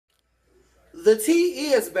The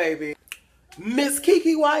tea is, baby, Miss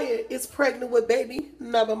Kiki Wyatt is pregnant with baby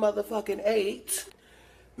number motherfucking 8.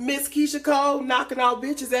 Miss Keisha Cole knocking out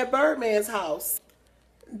bitches at Birdman's house.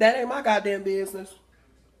 That ain't my goddamn business.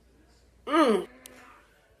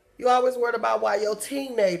 You always worried about why your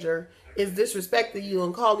teenager is disrespecting you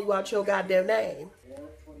and calling you out your goddamn name.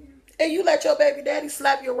 And you let your baby daddy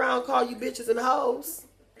slap you around, call you bitches and hoes.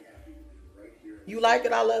 You like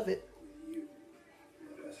it, I love it.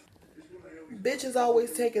 Bitches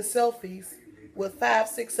always taking selfies with five,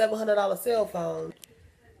 six, $700 cell phones.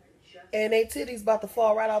 And they titties about to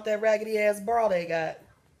fall right out that raggedy ass bra they got.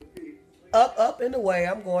 Up, up, and away.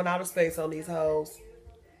 I'm going out of space on these hoes.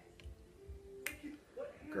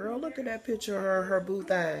 Girl, look at that picture of her boo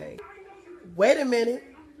thing. Wait a minute.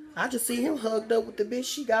 I just see him hugged up with the bitch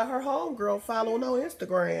she got her homegirl following on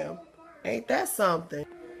Instagram. Ain't that something?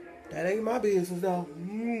 That ain't my business though.